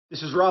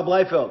This is Rob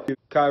Liefeld.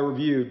 Kai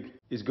Reviewed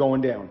is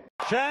going down.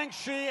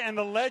 Shang-Chi and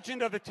the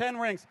Legend of the Ten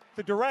Rings.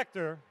 The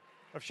director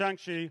of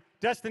Shang-Chi,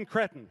 Destin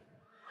Cretton.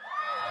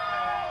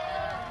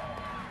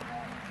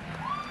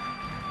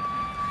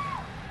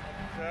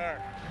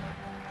 Sure.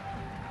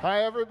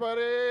 Hi,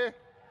 everybody.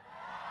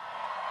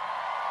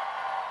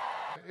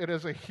 It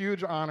is a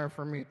huge honor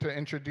for me to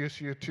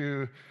introduce you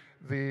to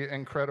the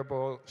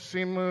incredible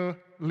Simu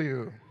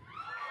Liu.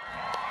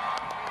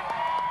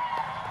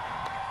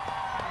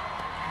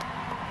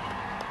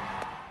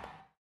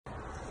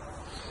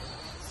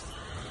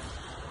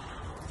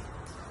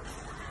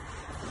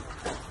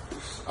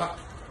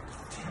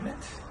 Damn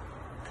it.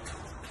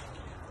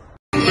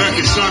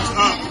 Second shot's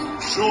up,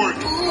 short.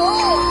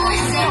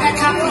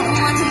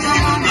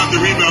 Got the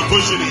rebound,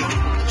 pushing it.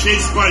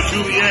 Chased by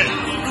Juliet.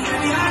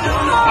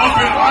 Up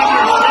and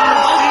under,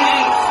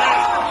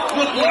 serve.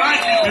 Look what I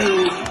can do.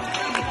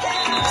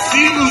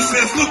 Simu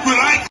says, look what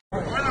I can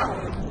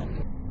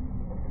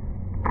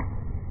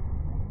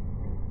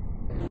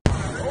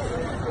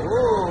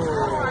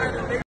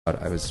do.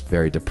 I was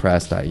very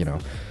depressed. I,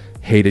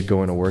 hated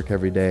going to work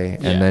every day,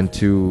 and then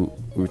to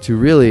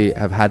really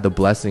have had the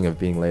blessing of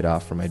being laid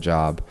off from my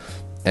job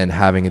and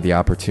having the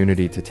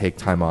opportunity to take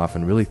time off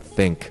and really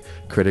think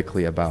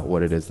critically about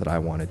what it is that I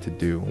wanted to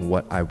do and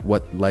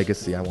what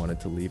legacy I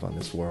wanted to leave on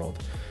this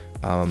world,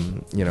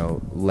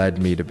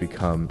 led me to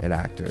become an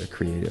actor, a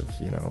creative,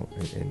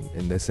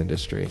 in this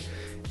industry.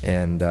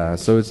 And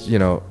so it's,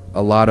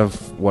 a lot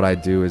of what I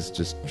do is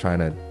just trying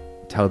to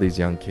tell these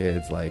young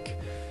kids, like,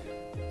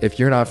 if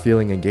you're not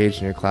feeling engaged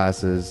in your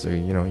classes, or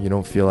you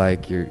don't feel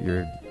like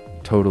you're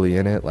totally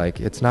in it, like,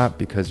 it's not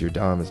because you're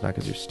dumb, it's not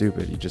because you're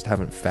stupid. You just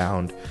haven't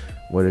found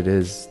what it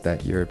is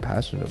that you're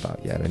passionate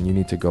about yet, and you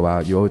need to go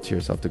out. You owe it to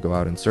yourself to go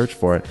out and search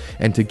for it,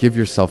 and to give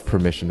yourself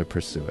permission to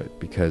pursue it,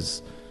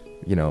 because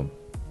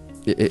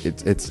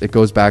it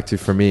goes back to,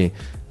 for me,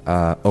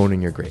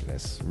 owning your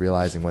greatness,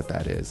 realizing what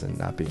that is, and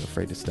not being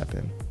afraid to step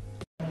in.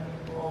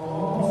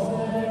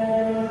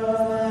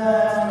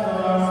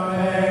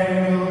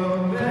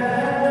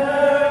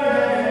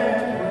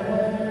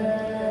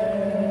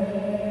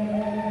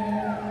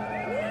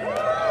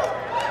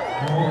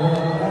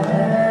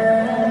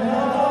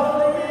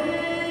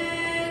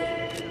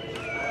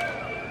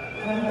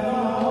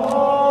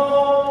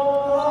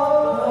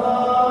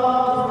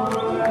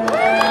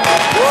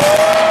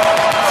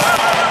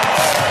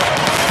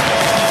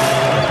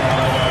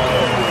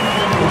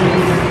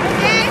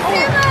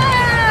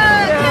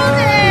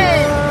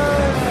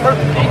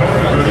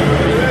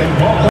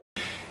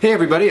 Hey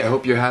everybody, I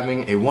hope you're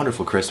having a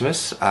wonderful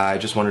Christmas. I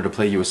just wanted to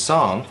play you a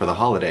song for the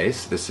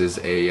holidays. This is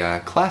a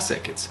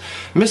classic. It's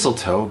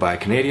Mistletoe by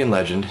Canadian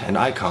legend and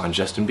icon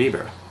Justin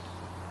Bieber.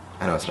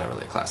 I know it's not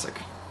really a classic.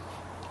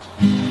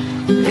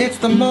 It's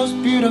the most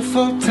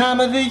beautiful time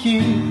of the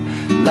year.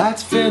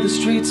 Lights fill the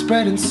streets,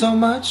 spreading so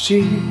much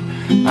cheer.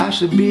 I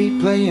should be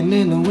playing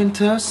in the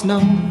winter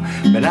snow,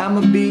 but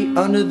I'ma be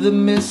under the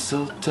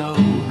mistletoe.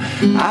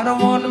 I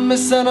don't wanna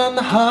miss out on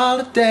the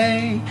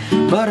holiday,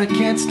 but I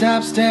can't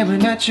stop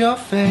staring at your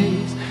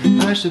face.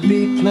 I should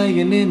be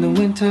playing in the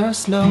winter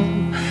snow,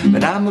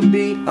 but I'ma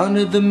be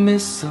under the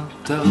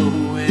mistletoe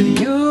with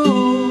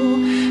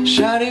you,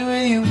 shawty,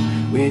 with you,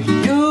 with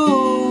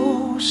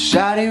you,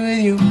 shawty,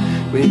 with you,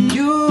 with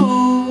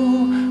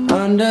you,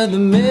 under the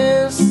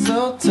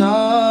mistletoe.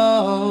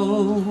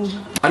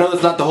 I know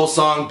that's not the whole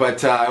song,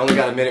 but I only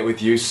got a minute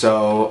with you,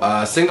 so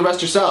sing the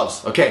rest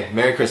yourselves. Okay,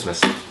 Merry Christmas.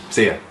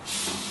 See ya.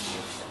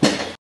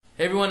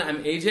 Hey everyone,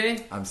 I'm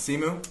AJ. I'm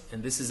Simu.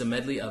 And this is a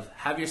medley of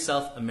Have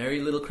Yourself a Merry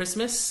Little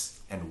Christmas.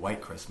 And White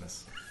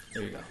Christmas.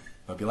 There you go.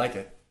 Hope you like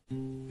it.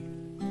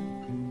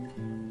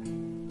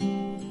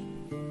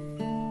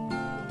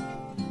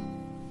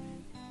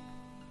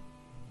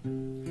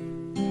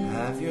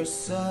 Have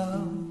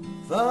yourself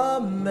a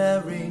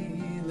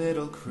merry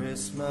little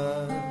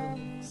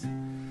Christmas.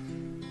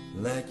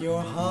 Let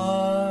your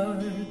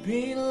heart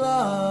be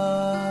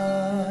light.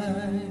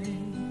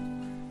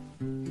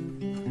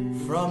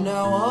 From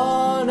now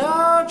on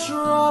our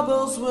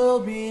troubles will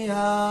be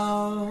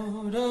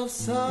out of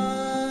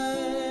sight.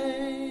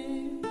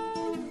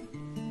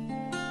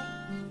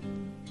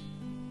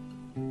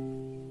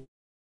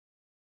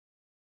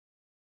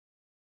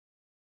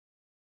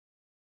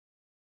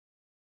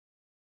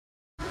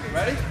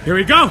 Ready? Here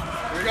we go.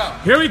 Here we go.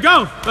 Here we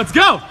go. Let's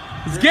go.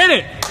 Let's get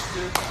it.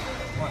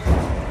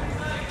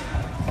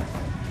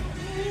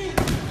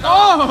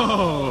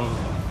 Oh!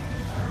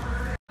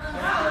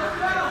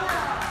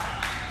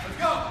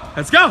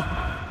 Let's go.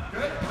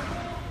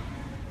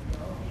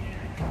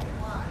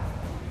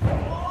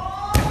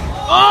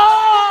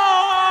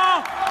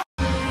 Oh!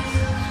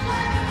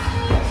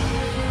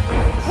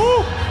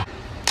 Woo!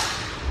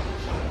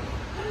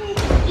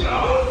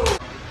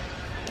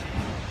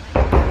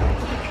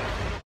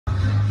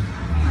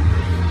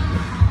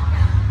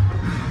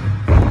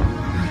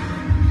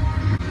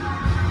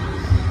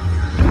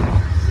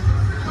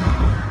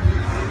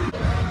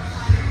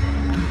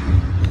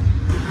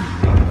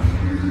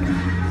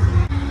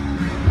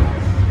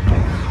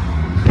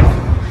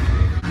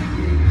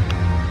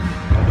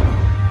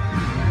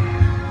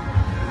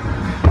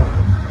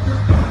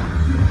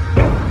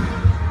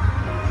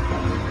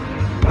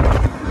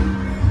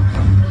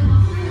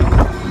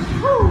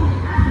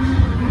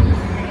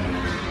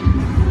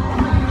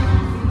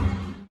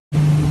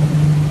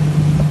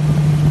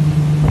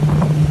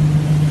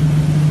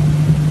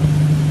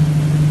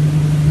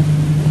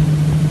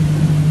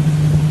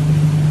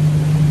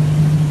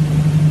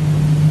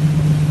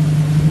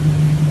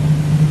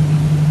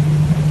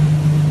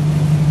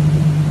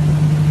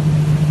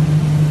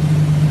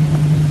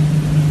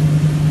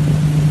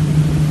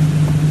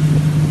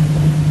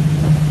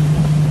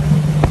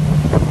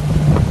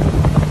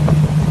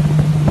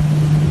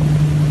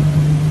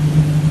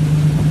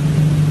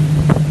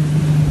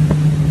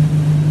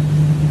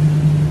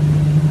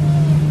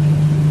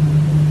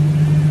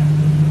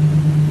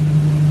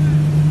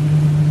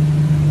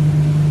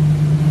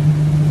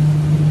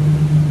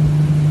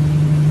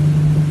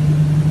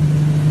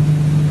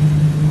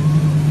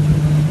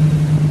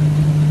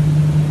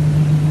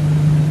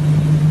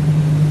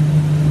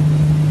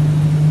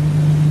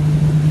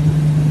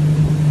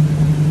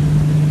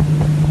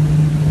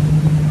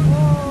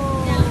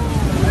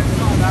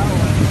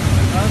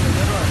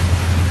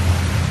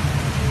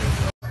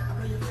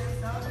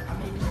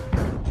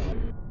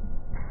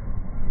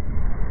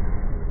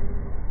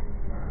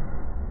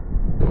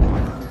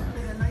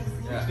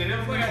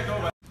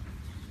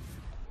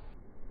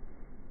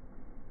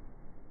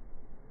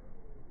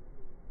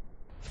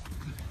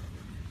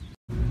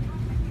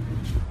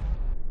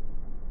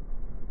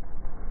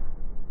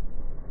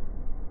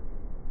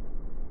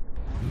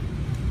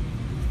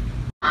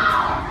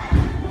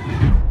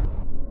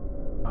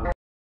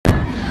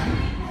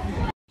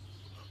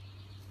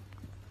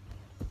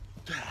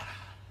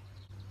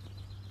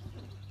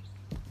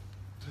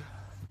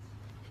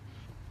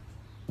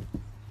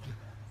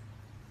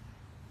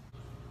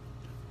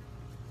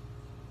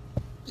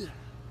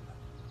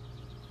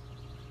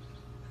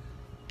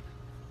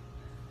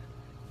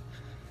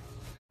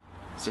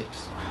 6,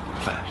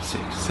 5,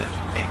 6, 7,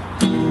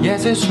 8.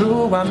 Yes, it's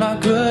true, I'm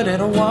not good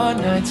at a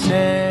one-night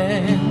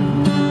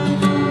stand,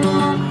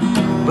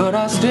 but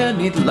I still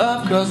need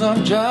love, cause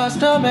I'm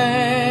just a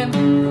man.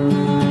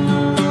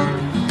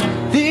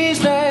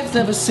 These nights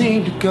never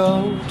seem to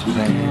go to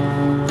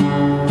plan.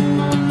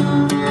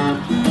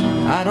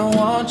 I don't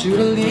want you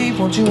to leave,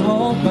 won't you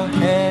hold my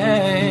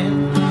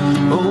hand?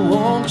 Oh,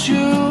 won't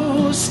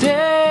you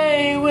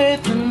stay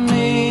with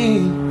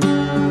me?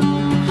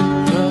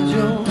 Cause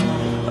you're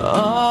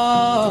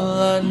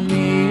all I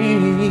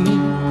need.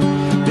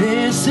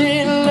 This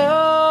ain't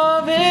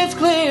love, it's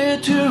clear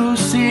to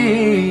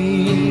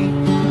see.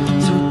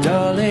 So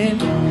darling,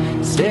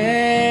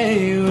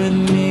 stay with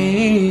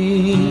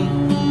me.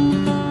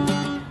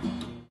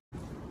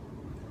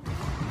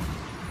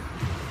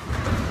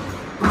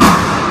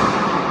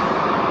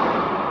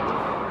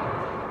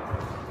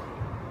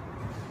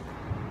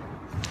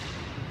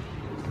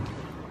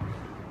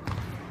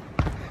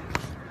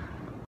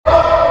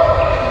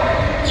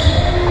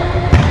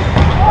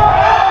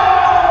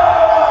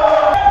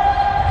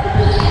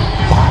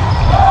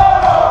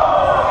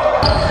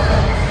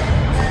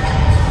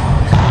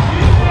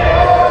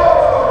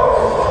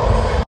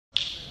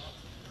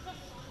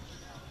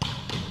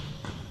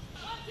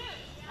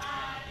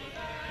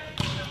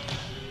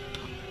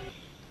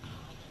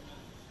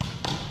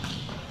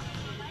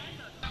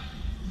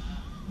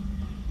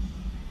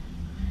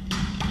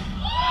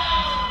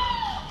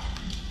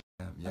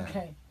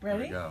 Okay,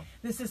 ready?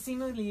 This is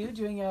Simu Liu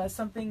doing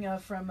something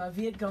from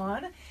Viet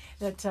Gone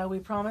that we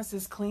promise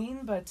is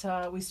clean, but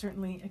we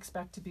certainly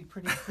expect to be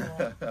pretty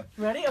cool.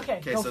 Ready?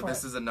 Okay, go so for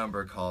this it. is a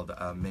number called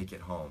Make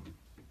It Home.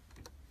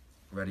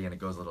 Ready? And it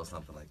goes a little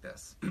something like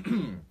this.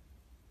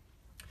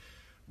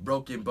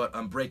 Broken but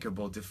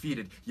unbreakable,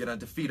 defeated yet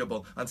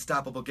undefeatable,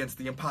 unstoppable against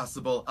the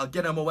impossible. I'll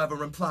get 'em however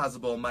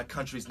implausible. My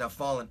country's now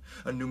fallen,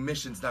 a new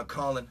mission's now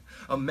calling.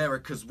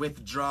 America's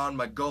withdrawn,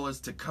 my goal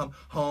is to come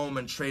home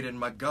and trade in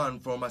my gun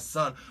for my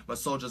son. My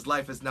soldier's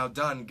life is now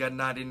done. Got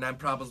 99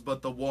 problems,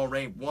 but the war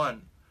ain't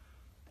won.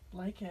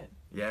 Like it.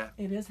 Yeah.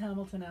 It is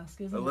Hamilton-esque,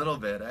 isn't it? A little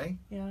bit, eh?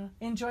 Yeah.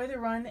 Enjoy the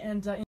run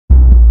and...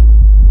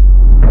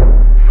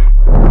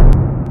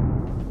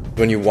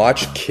 When you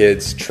watch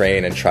kids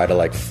train and try to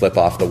like flip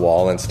off the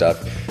wall and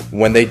stuff,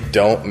 when they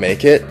don't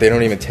make it, they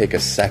don't even take a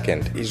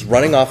second. He's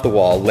running off the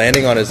wall,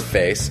 landing on his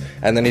face,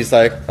 and then he's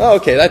like, oh,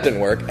 okay, that didn't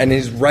work. And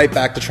he's right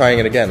back to trying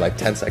it again, like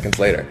 10 seconds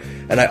later.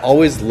 And I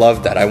always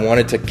loved that. I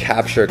wanted to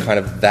capture kind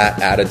of that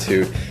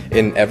attitude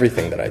in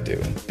everything that I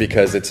do,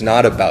 because it's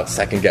not about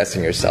second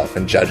guessing yourself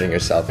and judging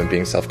yourself and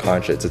being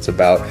self-conscious. It's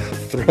about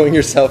throwing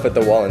yourself at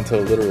the wall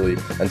until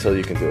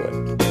you can do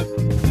it.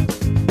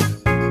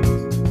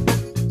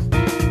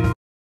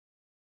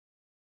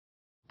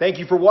 Thank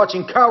you for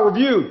watching Kyle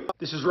Reviewed.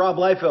 This is Rob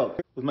Liefeld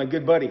with my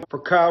good buddy for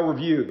Kyle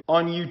Reviewed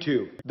on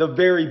YouTube. The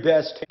very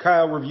best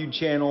Kyle Reviewed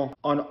channel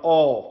on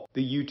all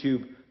the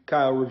YouTube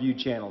Kyle Reviewed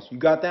channels. You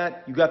got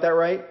that? You got that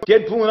right?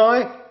 Deadpool and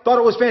I thought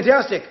it was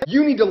fantastic.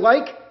 You need to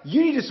like,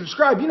 you need to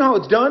subscribe. You know how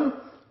it's done?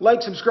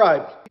 Like,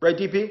 subscribe. Right,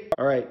 DP?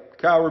 All right,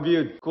 Kyle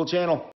Reviewed. Cool channel.